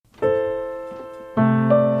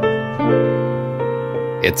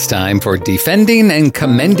It's time for Defending and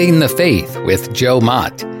Commending the Faith with Joe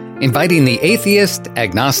Mott, inviting the atheist,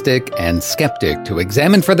 agnostic, and skeptic to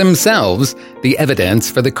examine for themselves the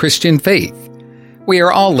evidence for the Christian faith. We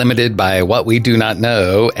are all limited by what we do not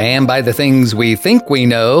know and by the things we think we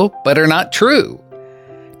know but are not true.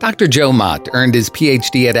 Dr. Joe Mott earned his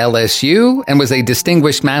PhD at LSU and was a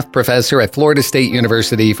distinguished math professor at Florida State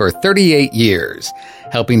University for 38 years,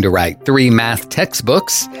 helping to write 3 math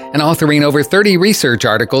textbooks and authoring over 30 research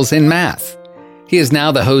articles in math. He is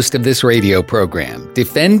now the host of this radio program,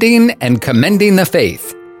 Defending and Commending the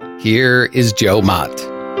Faith. Here is Joe Mott.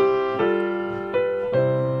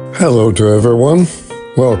 Hello to everyone.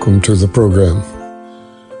 Welcome to the program.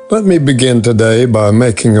 Let me begin today by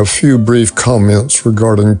making a few brief comments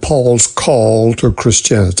regarding Paul's call to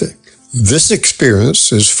Christianity. This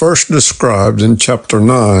experience is first described in chapter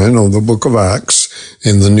 9 of the book of Acts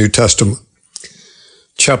in the New Testament.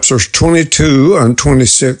 Chapters 22 and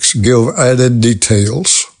 26 give added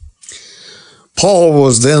details. Paul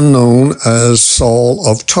was then known as Saul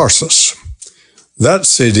of Tarsus. That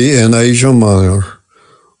city in Asia Minor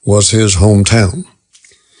was his hometown.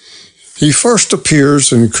 He first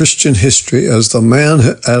appears in Christian history as the man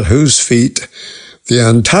at whose feet the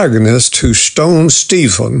antagonist who stoned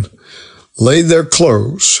Stephen laid their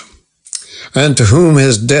clothes, and to whom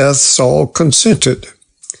his death Saul consented.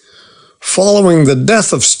 Following the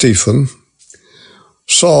death of Stephen,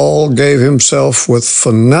 Saul gave himself with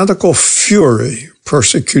fanatical fury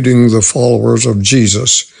persecuting the followers of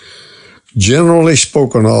Jesus, generally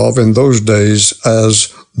spoken of in those days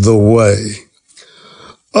as the Way.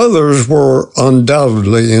 Others were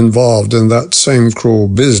undoubtedly involved in that same cruel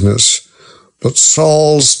business, but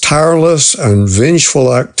Saul's tireless and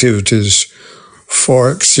vengeful activities far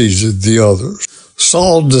exceeded the others.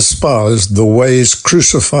 Saul despised the Way's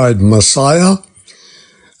crucified Messiah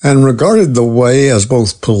and regarded the Way as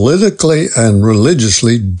both politically and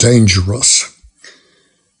religiously dangerous.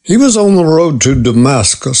 He was on the road to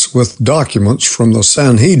Damascus with documents from the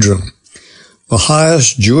Sanhedrin, the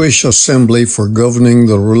highest Jewish assembly for governing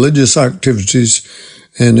the religious activities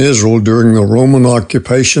in Israel during the Roman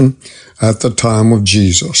occupation at the time of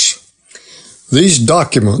Jesus. These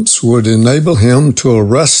documents would enable him to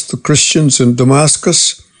arrest the Christians in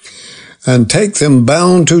Damascus and take them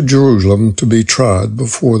bound to Jerusalem to be tried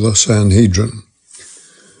before the Sanhedrin.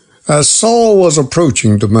 As Saul was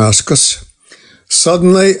approaching Damascus,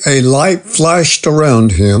 suddenly a light flashed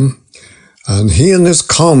around him, and he and his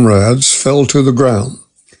comrades fell to the ground.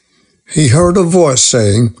 He heard a voice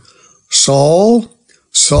saying, "Saul,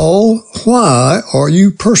 Saul, why are you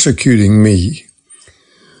persecuting me?"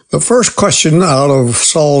 The first question out of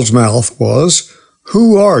Saul's mouth was,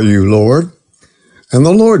 "Who are you, Lord?" And the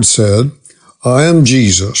Lord said, "I am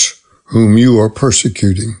Jesus, whom you are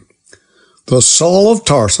persecuting." The Saul of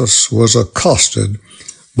Tarsus was accosted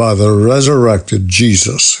by the resurrected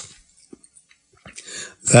Jesus.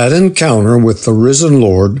 That encounter with the risen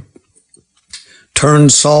Lord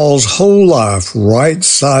turned Saul's whole life right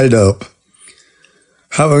side up.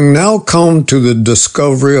 Having now come to the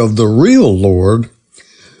discovery of the real Lord,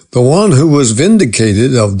 the one who was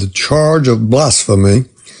vindicated of the charge of blasphemy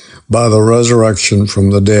by the resurrection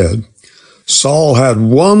from the dead, Saul had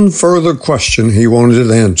one further question he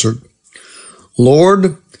wanted answered.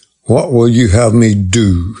 "Lord, what will you have me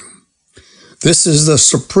do?" This is the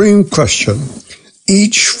supreme question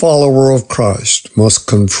each follower of Christ must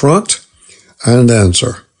confront and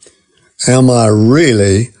answer. Am I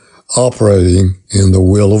really operating in the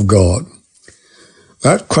will of God?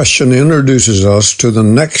 That question introduces us to the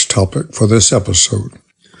next topic for this episode.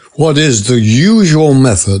 What is the usual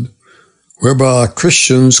method whereby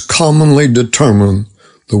Christians commonly determine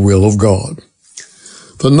the will of God?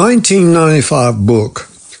 The 1995 book,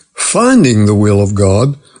 Finding the Will of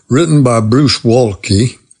God, written by Bruce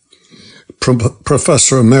Waltke,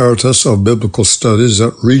 Professor Emeritus of Biblical Studies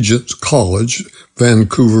at Regent College,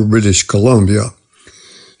 Vancouver, British Columbia.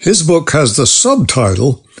 His book has the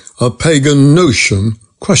subtitle, A Pagan Notion, ?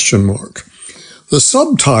 The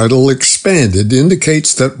subtitle, expanded,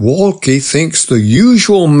 indicates that Waltke thinks the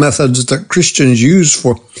usual methods that Christians use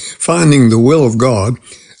for finding the will of God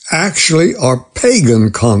actually are pagan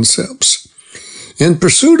concepts. In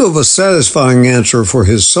pursuit of a satisfying answer for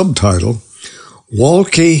his subtitle,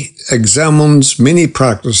 Waltke examines many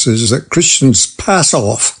practices that Christians pass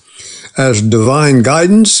off as divine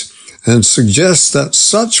guidance and suggests that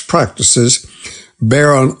such practices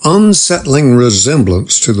bear an unsettling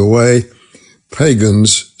resemblance to the way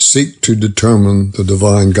pagans seek to determine the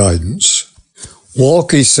divine guidance.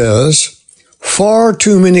 Waltke says, far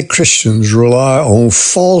too many Christians rely on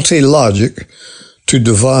faulty logic to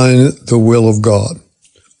divine the will of God.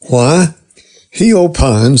 Why? He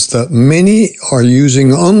opines that many are using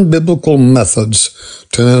unbiblical methods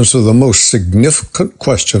to answer the most significant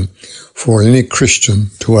question for any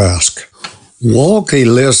Christian to ask. Waltke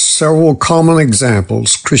lists several common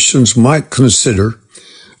examples Christians might consider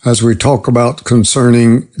as we talk about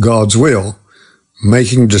concerning God's will,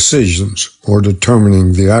 making decisions, or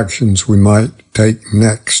determining the actions we might take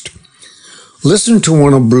next. Listen to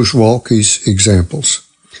one of Bruce Waltke's examples.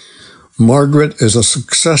 Margaret is a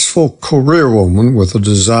successful career woman with a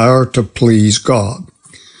desire to please God.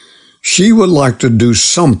 She would like to do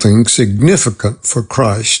something significant for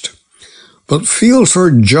Christ, but feels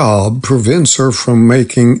her job prevents her from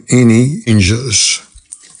making any changes.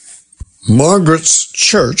 Margaret's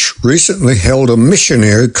church recently held a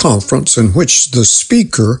missionary conference in which the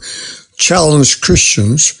speaker challenged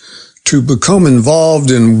Christians to become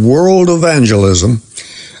involved in world evangelism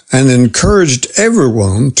and encouraged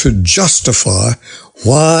everyone to justify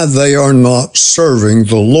why they are not serving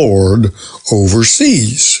the Lord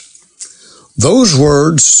overseas. Those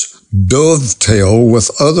words dovetail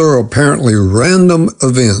with other apparently random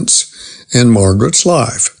events in Margaret's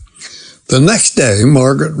life. The next day,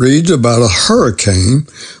 Margaret reads about a hurricane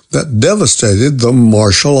that devastated the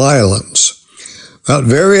Marshall Islands. That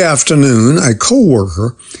very afternoon, a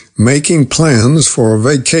co-worker making plans for a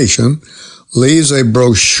vacation leaves a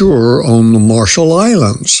brochure on the Marshall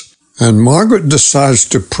Islands, and Margaret decides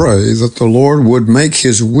to pray that the Lord would make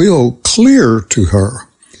his will clear to her.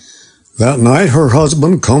 That night, her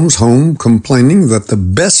husband comes home complaining that the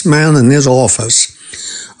best man in his office,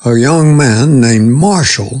 a young man named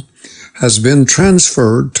Marshall, has been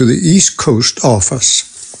transferred to the East Coast office.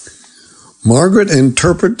 Margaret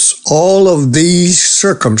interprets all of these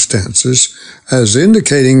circumstances as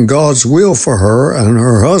indicating God's will for her and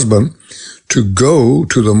her husband to go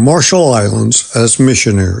to the Marshall Islands as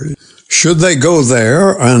missionaries. Should they go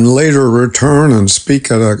there and later return and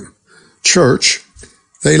speak at a church,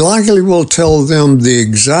 they likely will tell them the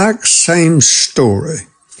exact same story.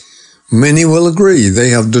 Many will agree they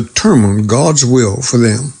have determined God's will for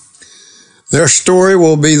them. Their story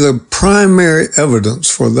will be the primary evidence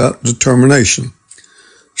for that determination.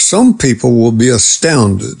 Some people will be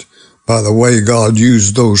astounded by the way God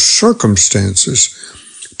used those circumstances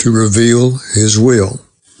to reveal his will.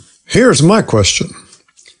 Here's my question.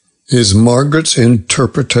 Is Margaret's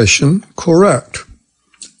interpretation correct?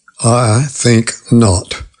 I think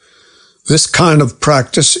not. This kind of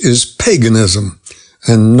practice is paganism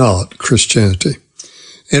and not Christianity.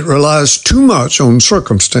 It relies too much on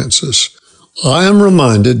circumstances. I am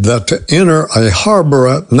reminded that to enter a harbor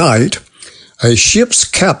at night, a ship's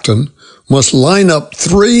captain must line up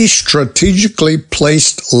 3 strategically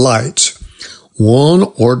placed lights. 1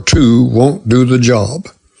 or 2 won't do the job.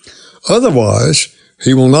 Otherwise,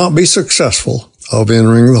 he will not be successful of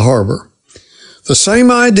entering the harbor. The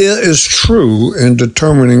same idea is true in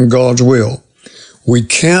determining God's will. We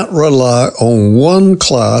can't rely on one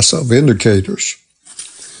class of indicators.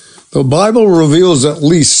 The Bible reveals at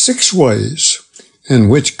least 6 ways in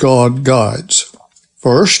which God guides.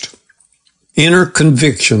 First, inner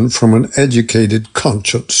conviction from an educated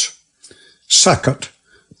conscience. Second,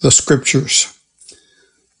 the Scriptures.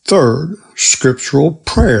 Third, scriptural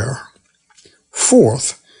prayer.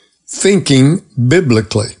 Fourth, thinking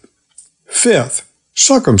biblically. Fifth,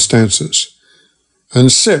 circumstances.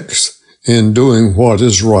 And sixth, in doing what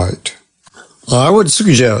is right. I would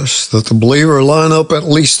suggest that the believer line up at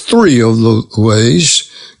least 3 of the ways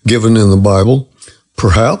given in the Bible,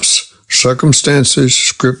 perhaps circumstances,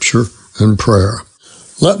 scripture, and prayer.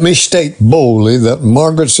 Let me state boldly that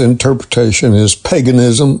Margaret's interpretation is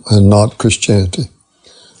paganism and not Christianity.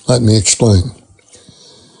 Let me explain.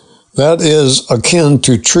 That is akin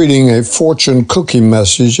to treating a fortune cookie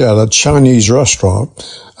message at a Chinese restaurant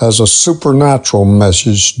as a supernatural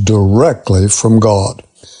message directly from God.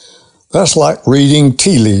 That's like reading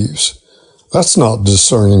tea leaves. That's not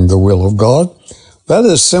discerning the will of God. That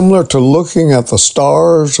is similar to looking at the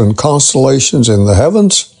stars and constellations in the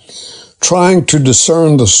heavens, trying to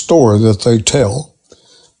discern the story that they tell.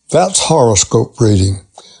 That's horoscope reading.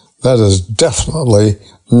 That is definitely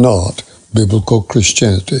not biblical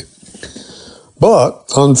Christianity. But,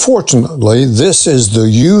 unfortunately, this is the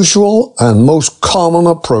usual and most common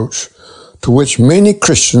approach to which many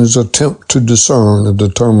Christians attempt to discern and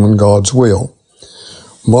determine God's will.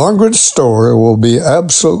 Margaret's story will be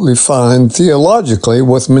absolutely fine theologically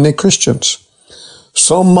with many Christians.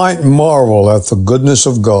 Some might marvel at the goodness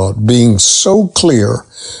of God being so clear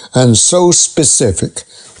and so specific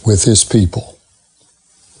with his people.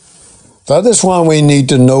 That is why we need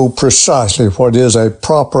to know precisely what is a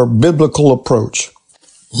proper biblical approach.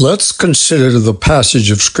 Let's consider the passage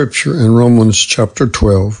of Scripture in Romans chapter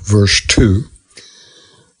 12, verse 2.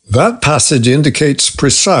 That passage indicates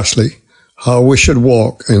precisely how we should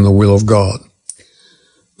walk in the will of God.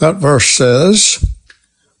 That verse says,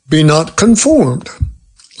 "Be not conformed."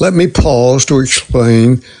 Let me pause to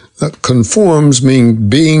explain that conforms mean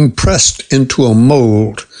being pressed into a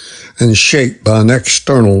mold and shaped by an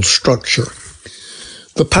external structure.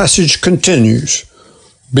 The passage continues,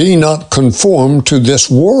 "Be not conformed to this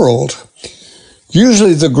world."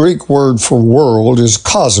 Usually the Greek word for world is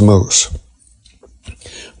cosmos,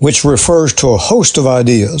 which refers to a host of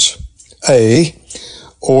ideas. A,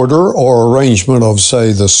 order or arrangement of,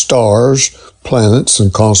 say, the stars, planets,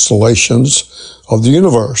 and constellations of the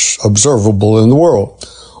universe observable in the world,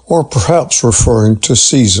 or perhaps referring to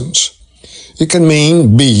seasons. It can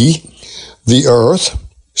mean B, the earth,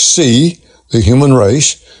 C, the human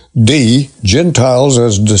race, D, Gentiles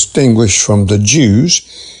as distinguished from the Jews,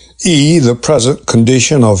 E, the present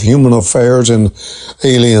condition of human affairs in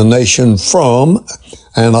alienation from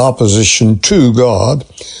and opposition to God,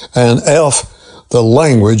 and F, the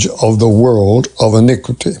language of the world of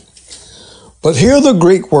iniquity. But here the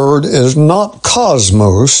Greek word is not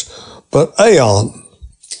cosmos, but aeon.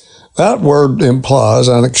 That word implies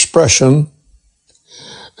an expression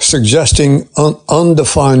suggesting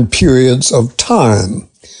undefined periods of time.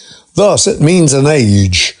 Thus, it means an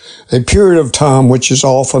age, a period of time which is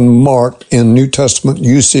often marked in New Testament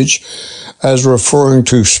usage as referring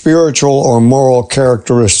to spiritual or moral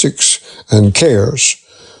characteristics and cares.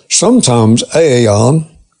 Sometimes aeon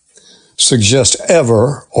suggests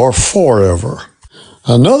ever or forever.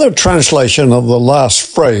 Another translation of the last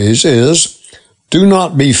phrase is, "Do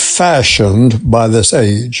not be fashioned by this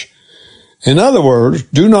age." In other words,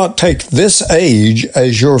 do not take this age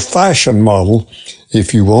as your fashion model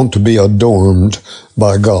if you want to be adorned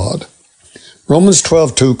by God. Romans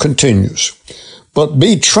 12:2 continues, "But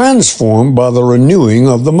be transformed by the renewing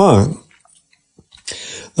of the mind."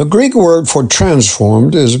 The Greek word for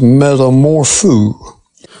transformed is metamorphou,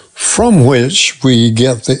 from which we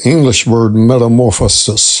get the English word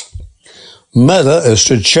metamorphosis. Meta is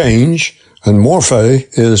to change, and morphe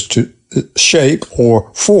is to shape or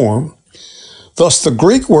form. Thus, the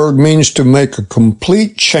Greek word means to make a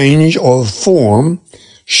complete change of form,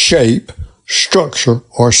 shape, structure,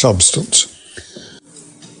 or substance.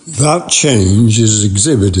 That change is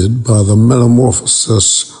exhibited by the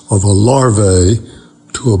metamorphosis of a larvae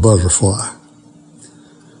to a butterfly.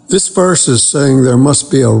 This verse is saying there must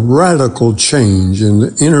be a radical change in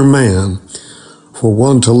the inner man for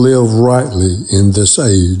one to live rightly in this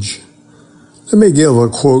age. Let me give a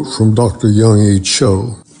quote from Dr. Yonggi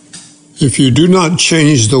Cho. "If you do not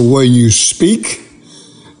change the way you speak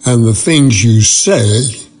and the things you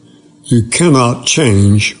say, you cannot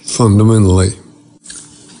change fundamentally."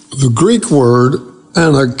 The Greek word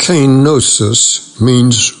anakenosis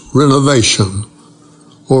means renovation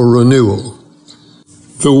or renewal.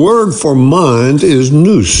 The word for mind is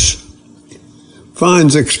nous.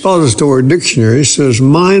 Vine's Expository Dictionary says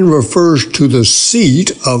mind refers to the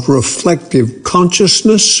seat of reflective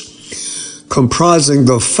consciousness, comprising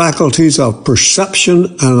the faculties of perception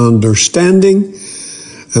and understanding,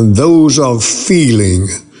 and those of feeling,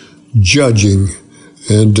 judging,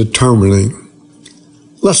 and determining.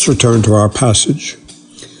 Let's return to our passage.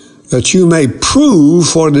 "That you may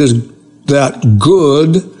prove what is that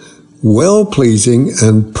good, well-pleasing,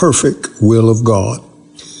 and perfect will of God."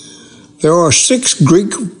 There are 6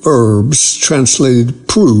 Greek verbs translated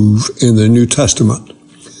prove in the New Testament.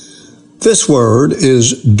 This word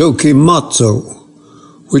is dokimazo,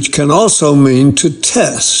 which can also mean to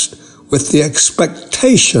test with the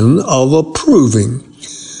expectation of approving.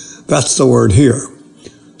 That's the word here.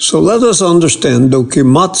 So let us understand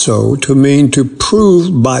dokimazo to mean to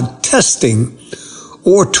prove by testing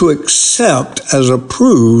or to accept as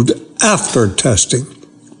approved after testing.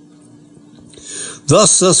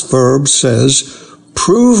 Thus, this verb says,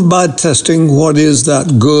 prove by testing what is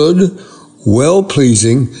that good,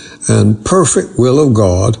 well-pleasing, and perfect will of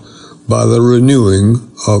God by the renewing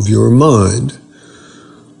of your mind.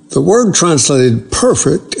 The word translated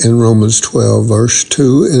perfect in Romans 12, verse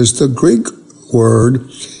 2, is the Greek word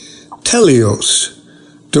teleos,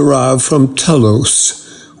 derived from telos,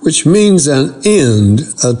 which means an end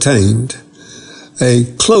attained, a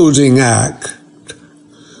closing act,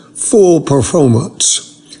 full performance,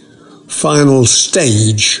 final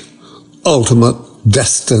stage, ultimate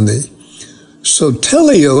destiny. So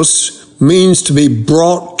teleos means to be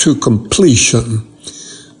brought to completion,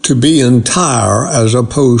 to be entire as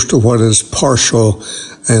opposed to what is partial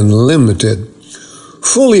and limited,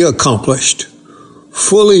 fully accomplished,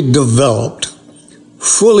 fully developed,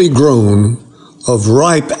 fully grown, of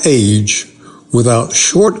ripe age, without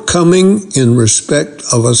shortcoming in respect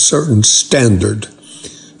of a certain standard,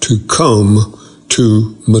 to come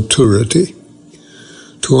to maturity.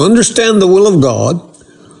 To understand the will of God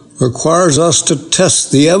requires us to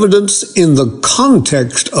test the evidence in the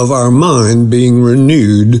context of our mind being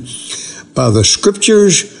renewed by the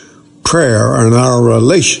Scriptures, prayer, and our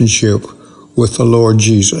relationship with the Lord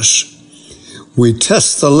Jesus. We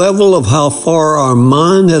test the level of how far our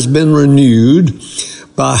mind has been renewed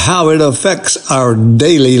by how it affects our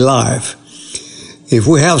daily life. If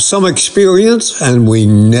we have some experience and we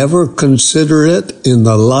never consider it in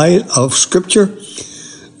the light of Scripture,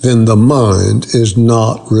 then the mind is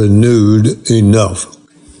not renewed enough.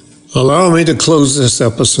 Allow me to close this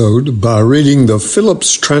episode by reading the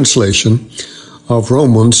Phillips translation of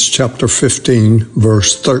Romans chapter 15,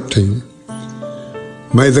 verse 13.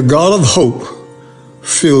 May the God of hope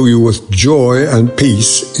fill you with joy and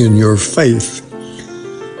peace in your faith,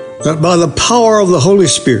 that by the power of the Holy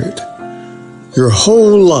Spirit, your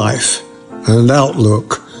whole life and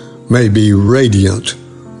outlook may be radiant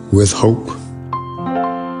with hope.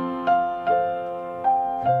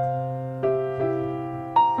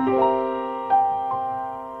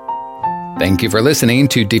 Thank you for listening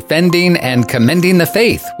to Defending and Commending the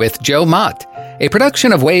Faith with Joe Mott, a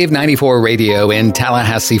production of Wave 94 Radio in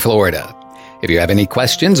Tallahassee, Florida. If you have any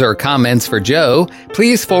questions or comments for Joe,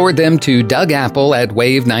 please forward them to Doug Apple at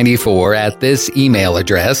Wave94 at this email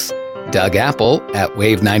address,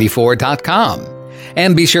 dougapple@wave94.com.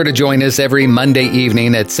 And be sure to join us every Monday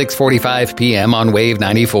evening at 6:45 p.m. on Wave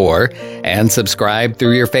 94 and subscribe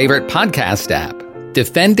through your favorite podcast app.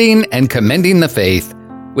 Defending and Commending the Faith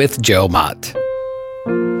with Joe Mott.